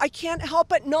 I can't help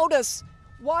but notice,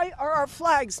 why are our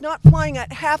flags not flying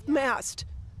at half-mast?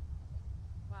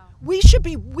 We should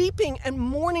be weeping and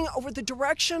mourning over the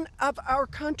direction of our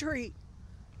country.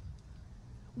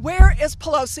 Where is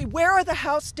Pelosi? Where are the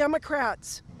House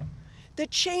Democrats? The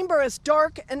chamber is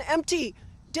dark and empty.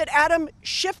 Did Adam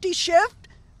Shifty Shift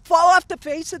fall off the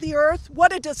face of the earth?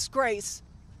 What a disgrace.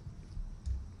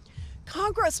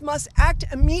 Congress must act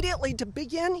immediately to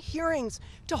begin hearings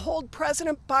to hold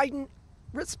President Biden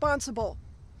responsible.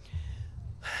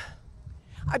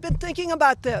 I've been thinking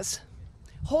about this.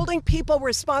 Holding people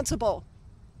responsible.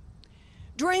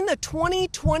 During the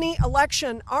 2020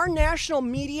 election, our national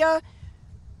media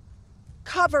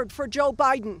covered for Joe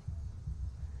Biden.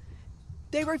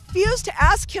 They refused to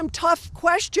ask him tough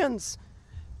questions,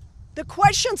 the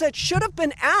questions that should have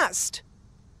been asked.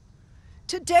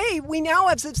 Today, we now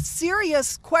have some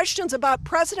serious questions about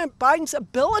President Biden's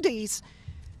abilities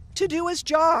to do his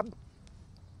job.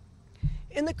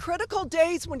 In the critical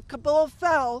days when Kabul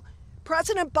fell,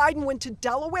 President Biden went to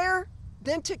Delaware,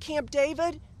 then to Camp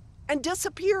David, and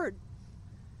disappeared.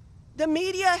 The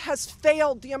media has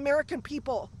failed the American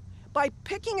people by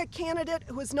picking a candidate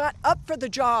who is not up for the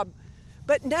job,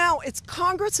 but now it's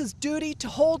Congress's duty to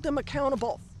hold them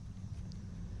accountable.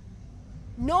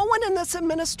 No one in this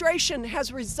administration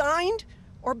has resigned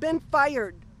or been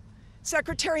fired.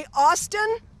 Secretary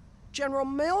Austin, General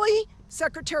Milley,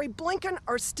 Secretary Blinken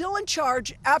are still in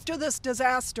charge after this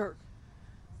disaster.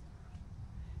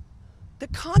 The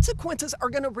consequences are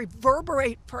going to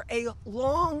reverberate for a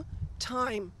long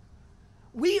time.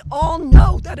 We all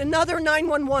know that another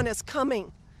 9/11 is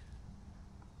coming.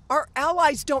 Our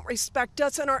allies don't respect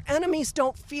us and our enemies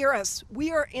don't fear us.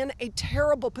 We are in a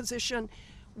terrible position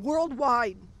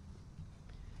worldwide.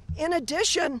 In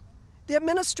addition, The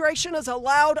administration has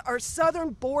allowed our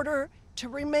southern border to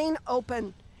remain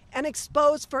open and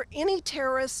exposed for any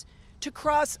terrorists to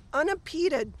cross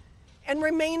unimpeded and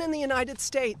remain in the United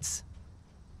States.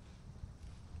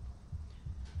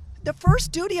 The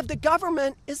first duty of the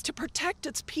government is to protect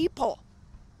its people.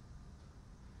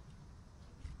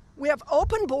 We have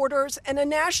open borders and a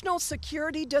national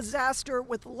security disaster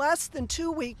with less than 2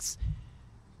 weeks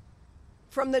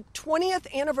from the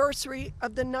 20th anniversary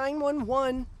of the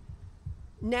 9/11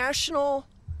 national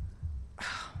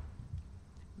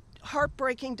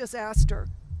heartbreaking disaster.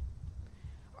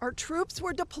 Our troops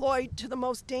were deployed to the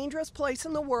most dangerous place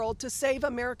in the world to save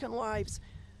American lives.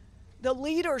 The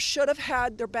leaders should have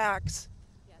had their backs.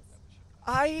 Yes.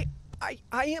 I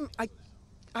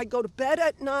go to bed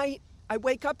at night, I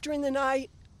wake up during the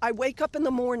night, I wake up in the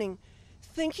morning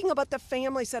thinking about the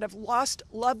families that have lost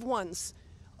loved ones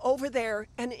over there,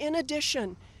 and in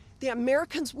addition, the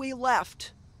Americans we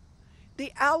left,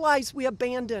 the allies we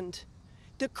abandoned,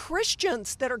 the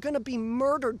Christians that are going to be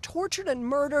murdered, tortured and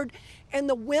murdered, and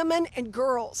the women and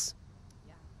girls.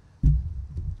 Yeah.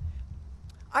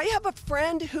 I have a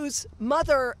friend whose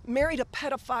mother married a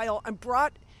pedophile and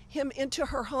brought him into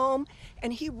her home,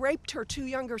 and he raped her 2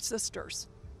 younger sisters.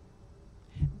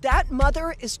 That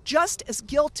mother is just as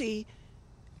guilty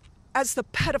as the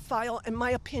pedophile, in my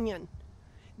opinion.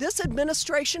 This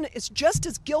administration is just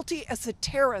as guilty as the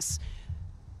terrorists.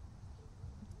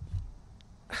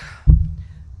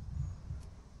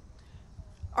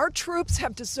 Our troops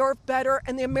have deserved better,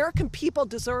 and the American people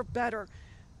deserve better.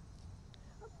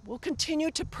 We'll continue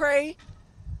to pray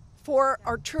for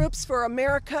our troops, for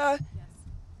America.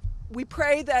 We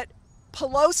pray that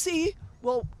Pelosi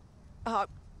will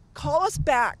call us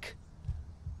back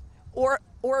or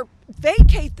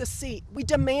vacate the seat. We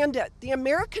demand it. The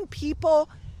American people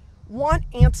want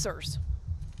answers.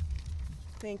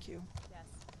 Thank you. Yes.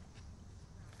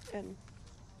 And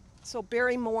so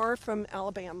Barry Moore from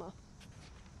Alabama.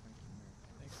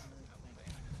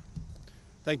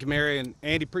 Thank you, Mary, and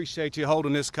Andy, appreciate you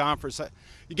holding this conference.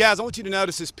 You guys, I want you to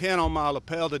notice this pin on my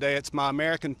lapel today. It's my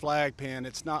American flag pin.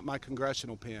 It's not my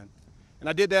congressional pin. And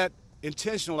I did that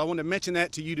intentionally. I wanted to mention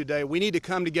that to you today. We need to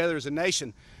come together as a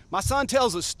nation. My son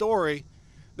tells a story.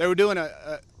 They were doing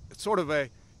a sort of a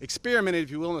experiment,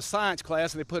 if you will, in a science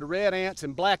class, and they put red ants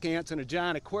and black ants in a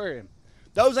giant aquarium.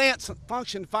 Those ants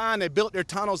functioned fine. They built their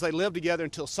tunnels. They lived together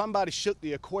until somebody shook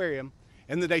the aquarium,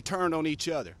 and then they turned on each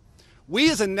other. We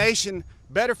as a nation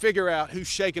better figure out who's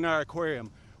shaking our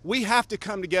aquarium. We have to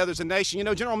come together as a nation. You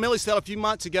know, General Milley said a few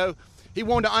months ago he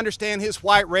wanted to understand his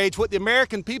white rage. What the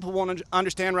American people want to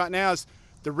understand right now is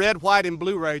the red, white, and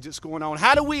blue rage that's going on.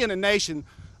 How do we in a nation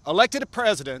elected a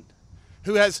president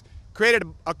who has created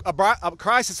a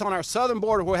crisis on our southern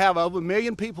border where we have over 1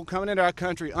 million people coming into our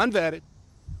country unvetted,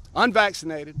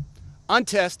 unvaccinated,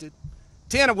 untested,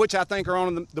 10 of which I think are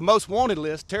on the most wanted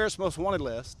list, terrorist most wanted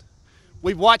list.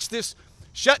 We've watched this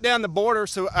shut down the border,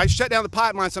 so I shut down the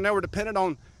pipeline, so now we're dependent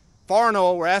on foreign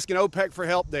oil. We're asking OPEC for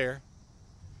help there.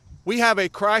 We have a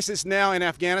crisis now in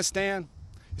Afghanistan.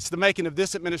 It's the making of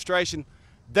this administration.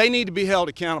 They need to be held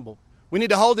accountable. We need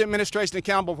to hold the administration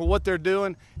accountable for what they're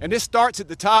doing, and this starts at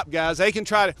the top, guys. They can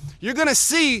try to, you're going to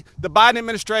see the Biden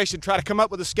administration try to come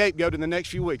up with a scapegoat in the next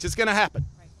few weeks. It's going to happen.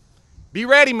 Right. Be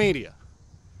ready, media.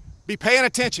 Be paying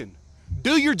attention.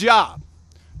 Do your job.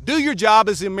 Do your job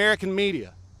as the American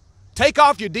media. Take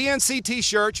off your DNC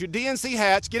t-shirts, your DNC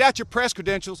hats, get out your press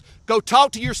credentials, go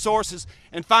talk to your sources,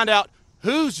 and find out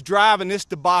who's driving this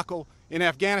debacle in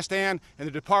Afghanistan and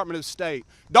the Department of State.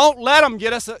 Don't let them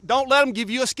don't let them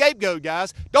give you a scapegoat,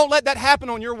 guys. Don't let that happen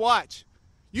on your watch.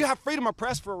 You have freedom of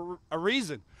press for a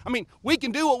reason. I mean, we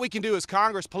can do what we can do as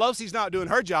Congress. Pelosi's not doing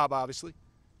her job, obviously.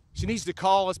 She needs to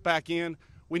call us back in.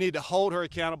 We need to hold her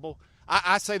accountable.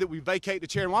 I say that we vacate the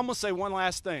chair. And I'm going to say one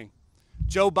last thing.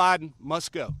 Joe Biden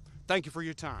must go. Thank you for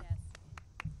your time. Yes.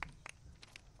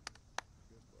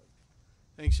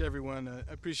 Thanks, everyone. I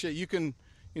appreciate it. You can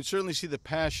certainly see the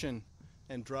passion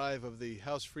and drive of the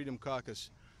House Freedom Caucus.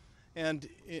 And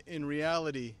in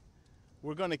reality,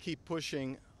 we're going to keep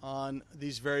pushing on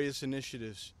these various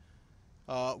initiatives.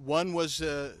 One was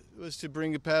to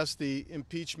bring past the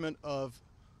impeachment of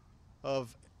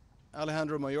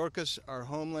Alejandro Mayorkas, our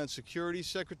Homeland Security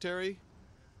Secretary,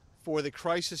 for the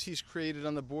crisis he's created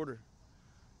on the border.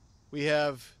 We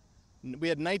had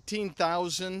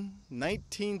 19,000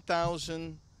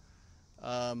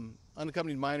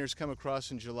 unaccompanied minors come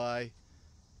across in July,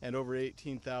 and over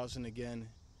 18,000 again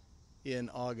in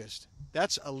August.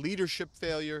 That's a leadership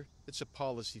failure. It's a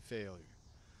policy failure.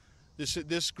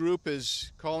 This group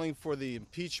is calling for the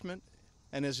impeachment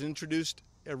and has introduced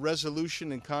a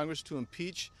resolution in Congress to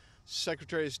impeach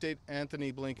Secretary of State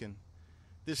Antony Blinken.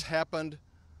 This happened,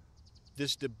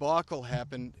 this debacle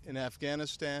happened in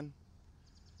Afghanistan.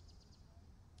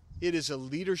 It is a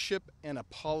leadership and a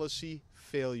policy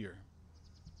failure.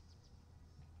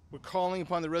 We're calling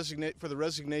upon the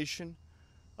resignation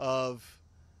of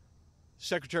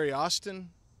Secretary Austin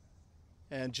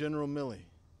and General Milley.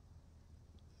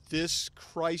 This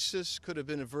crisis could have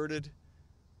been averted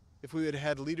if we had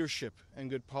had leadership and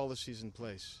good policies in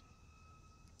place.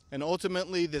 And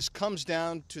ultimately, this comes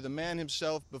down to the man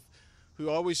himself, who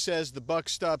always says the buck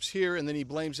stops here, and then he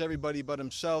blames everybody but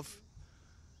himself,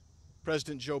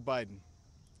 President Joe Biden.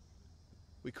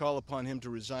 We call upon him to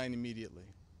resign immediately.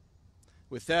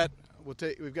 With that,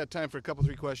 we've got time for a couple,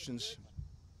 3 questions.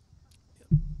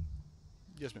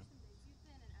 Yes, ma'am. You've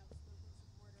been an outspoken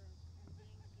supporter of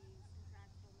ending these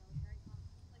intractable military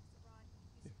conflicts abroad.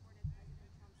 You supported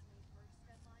President Trump's May 1st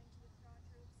deadline to withdraw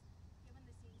troops. Given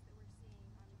the scenes that we're seeing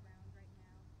on the ground right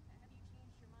now, have you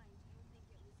changed your mind? Do you think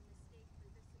it was a mistake for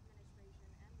this administration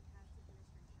and the past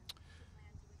administration to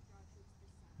plan to withdraw troops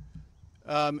this summer?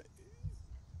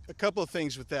 A couple of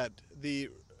things with that.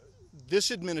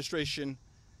 This administration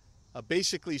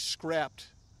basically scrapped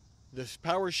the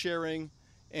power sharing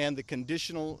and the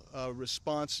conditional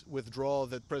response withdrawal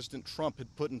that President Trump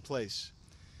had put in place.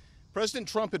 President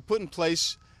Trump had put in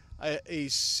place a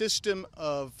system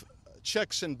of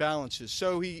checks and balances.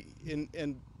 So they had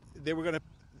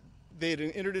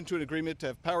entered into an agreement to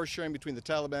have power sharing between the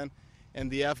Taliban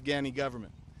and the Afghani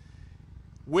government.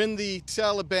 When the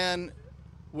Taliban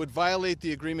would violate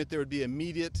the agreement, there would be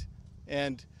immediate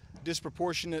and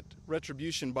disproportionate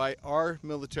retribution by our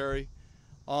military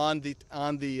on the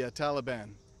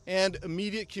Taliban, and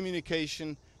immediate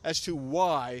communication as to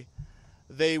why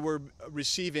they were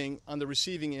on the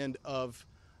receiving end of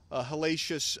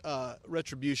hellacious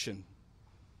retribution.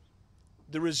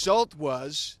 The result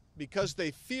was, because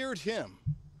they feared him,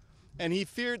 and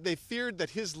they feared that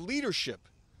his leadership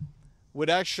would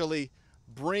actually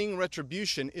bring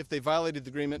retribution if they violated the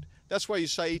agreement. That's why you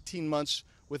saw 18 months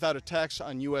without attacks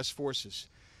on U.S. forces.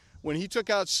 When he took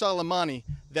out Soleimani,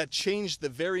 that changed the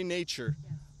very nature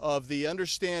of the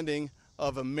understanding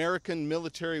of American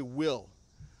military will.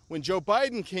 When Joe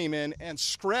Biden came in and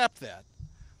scrapped that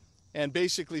and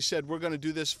basically said, we're going to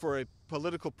do this for a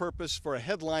political purpose, for a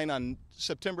headline on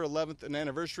September 11th, an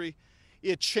anniversary,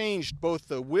 it changed both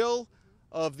the will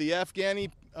of the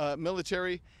Afghani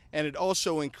military, and it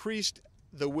also increased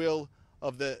the will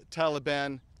of the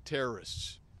Taliban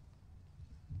terrorists.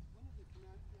 One of the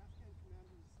Afghan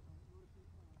commanders wrote a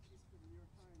piece for the New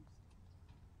York Times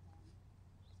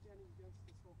standing against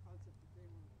this whole concept that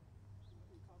they were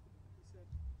incompetent. He said,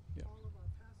 all of our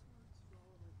passwords for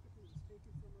all of our equipment was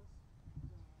taken from us.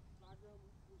 Bagram,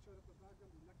 we showed up at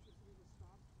Bagram, the electricity was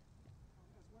stopped.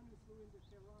 As one who flew into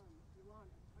Iran and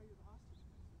tied the hostage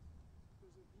crisis,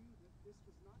 there's a view that this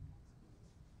was not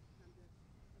consequence, and that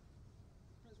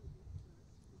the president regime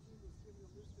was given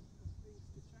a list of things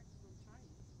to check from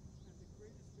China, and the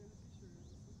greatest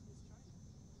beneficiary is China,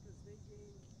 because they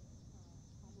gained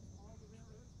almost all the rare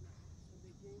earths now, and they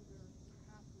gained their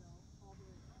path now all the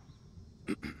way across.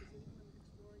 So is anyone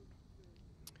exploring the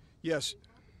Yes. but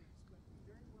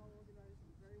very well organized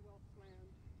and very well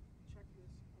planned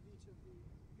checklist of each of the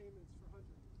payments for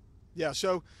hunting? Yeah,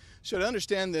 so to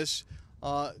understand this,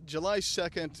 July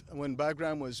 2nd, when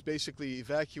Bagram was basically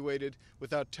evacuated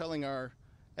without telling our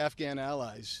Afghan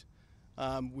allies,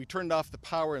 we turned off the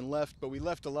power and left, but we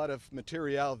left a lot of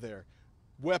material there,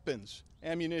 weapons,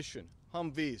 ammunition,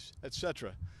 Humvees,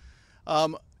 etc.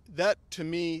 That, to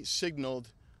me, signaled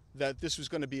that this was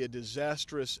going to be a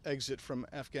disastrous exit from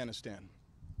Afghanistan.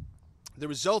 The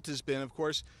result has been, of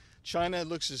course, China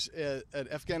looks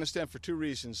at Afghanistan for 2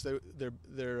 reasons.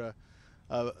 Their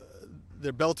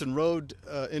Belt and Road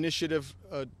initiative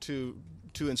to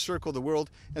encircle the world.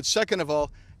 And second of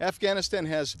all, Afghanistan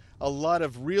has a lot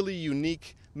of really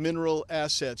unique mineral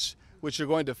assets which are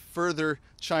going to further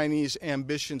Chinese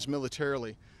ambitions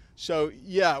militarily. So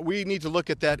yeah, we need to look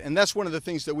at that, and that's one of the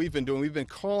things that we've been doing. We've been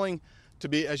calling to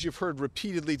be, as you've heard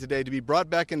repeatedly today, to be brought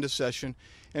back into session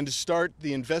and to start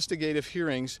the investigative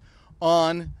hearings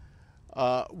on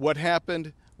what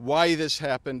happened, why this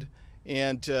happened,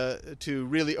 and to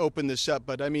really open this up.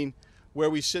 But I mean, where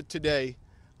we sit today,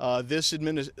 the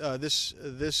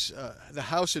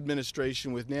House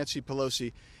administration with Nancy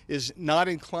Pelosi is not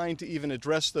inclined to even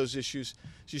address those issues.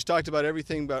 She's talked about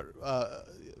everything about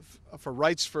for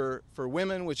rights for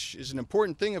women, which is an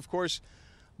important thing, of course,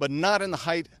 but not in the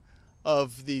height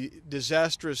of the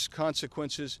disastrous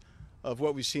consequences of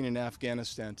what we've seen in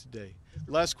Afghanistan today.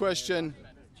 Last question,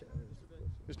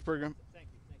 Mr. Pergram. Thank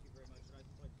you very much. I'd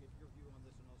like to get your view on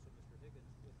this and also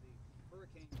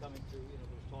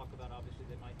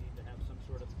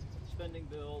spending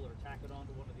bill or tack it on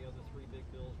to one of the other three big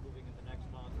bills moving into next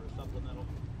month or a supplemental.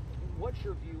 What's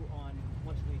your view on,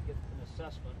 once we get an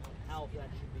assessment on how that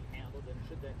should be handled, and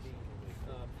should that be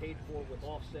paid for with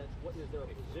offsets? What is there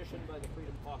a position by the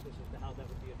Freedom Caucus as to how that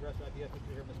would be addressed? I'd be interested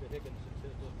to hear Mr. Higgins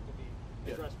to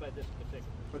be addressed by this in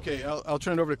particular. Okay, I'll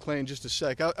turn it over to Clay in just a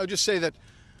sec. I'll just say that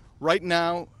right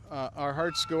now our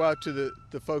hearts go out to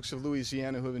the folks of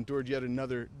Louisiana who have endured yet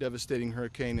another devastating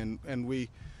hurricane, and we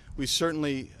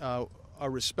certainly are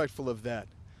respectful of that.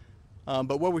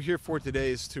 But what we're here for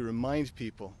today is to remind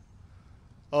people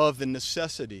of the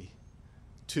necessity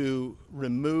to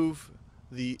remove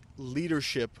the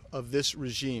leadership of this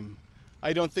regime.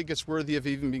 I don't think it's worthy of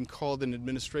even being called an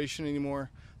administration anymore.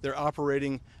 They're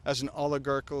operating as an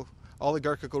oligarchical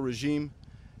regime,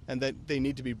 and that they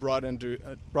need to be brought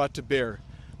to bear.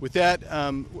 With that,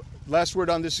 last word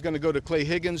on this is going to go to Clay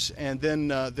Higgins, and then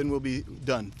we'll be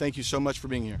done. Thank you so much for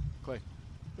being here. Clay.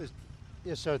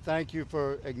 Yes, sir. Thank you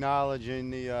for acknowledging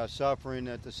the suffering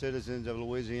that the citizens of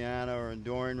Louisiana are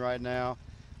enduring right now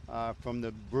from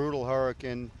the brutal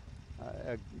hurricane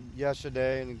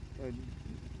yesterday. And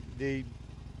the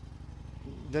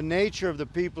nature of the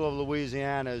people of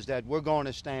Louisiana is that we're going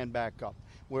to stand back up.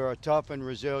 We're a tough and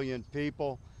resilient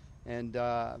people, and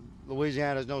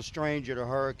Louisiana is no stranger to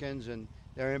hurricanes and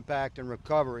their impact and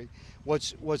recovery.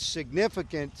 What's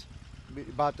significant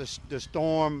about the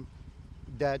storm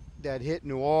that hit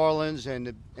New Orleans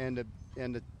and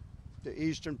the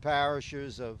eastern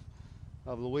parishes of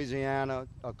Louisiana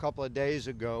a couple of days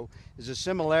ago is a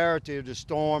similarity of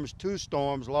the two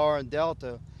storms, Laura and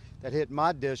Delta, that hit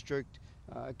my district,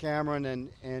 Cameron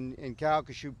and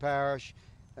Calcasieu Parish,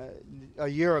 a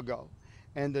year ago.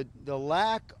 And the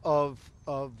lack of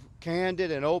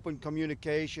candid and open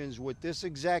communications with this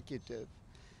executive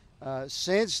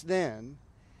since then,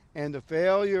 and the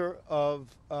failure of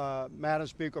Madam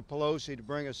Speaker Pelosi to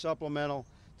bring a supplemental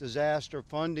disaster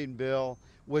funding bill,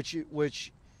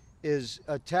 which is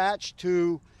attached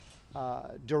to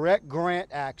direct grant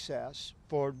access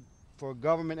for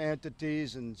government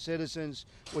entities and citizens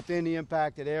within the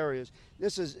impacted areas.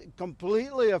 This is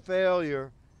completely a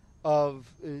failure of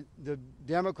the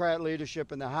Democrat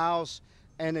leadership in the House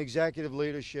and executive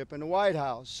leadership in the White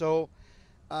House. So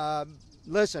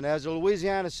listen, as a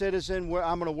Louisiana citizen,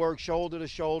 I'm going to work shoulder to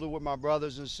shoulder with my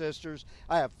brothers and sisters.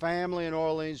 I have family in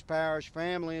Orleans Parish,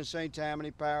 family in St.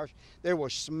 Tammany Parish. They were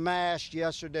smashed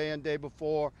yesterday and day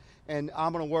before, and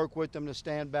I'm going to work with them to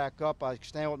stand back up. I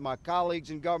stand with my colleagues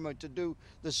in government to do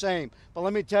the same. But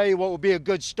let me tell you what would be a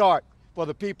good start for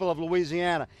the people of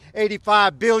Louisiana.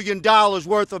 $85 billion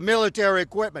worth of military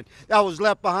equipment that was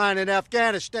left behind in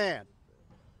Afghanistan.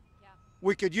 Yeah.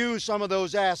 We could use some of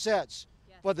those assets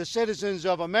for the citizens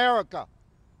of America.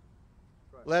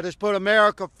 Right. Let us put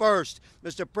America first.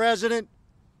 Mr. President,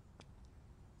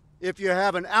 if you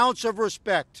have an ounce of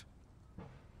respect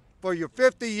for your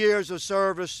 50 years of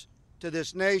service to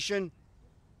this nation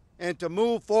and to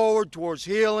move forward towards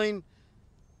healing,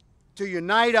 to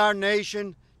unite our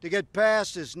nation, to get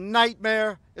past this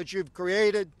nightmare that you've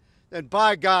created, then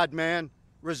by God, man,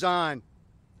 resign.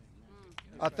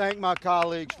 I thank my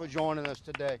colleagues for joining us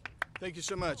today. Thank you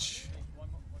so much.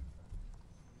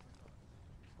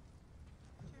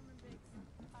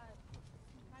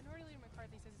 Minority Leader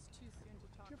McCarthy says it's too soon to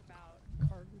talk about.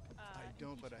 I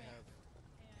don't, but I have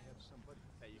somebody.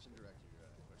 Hey, you can direct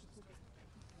your questions.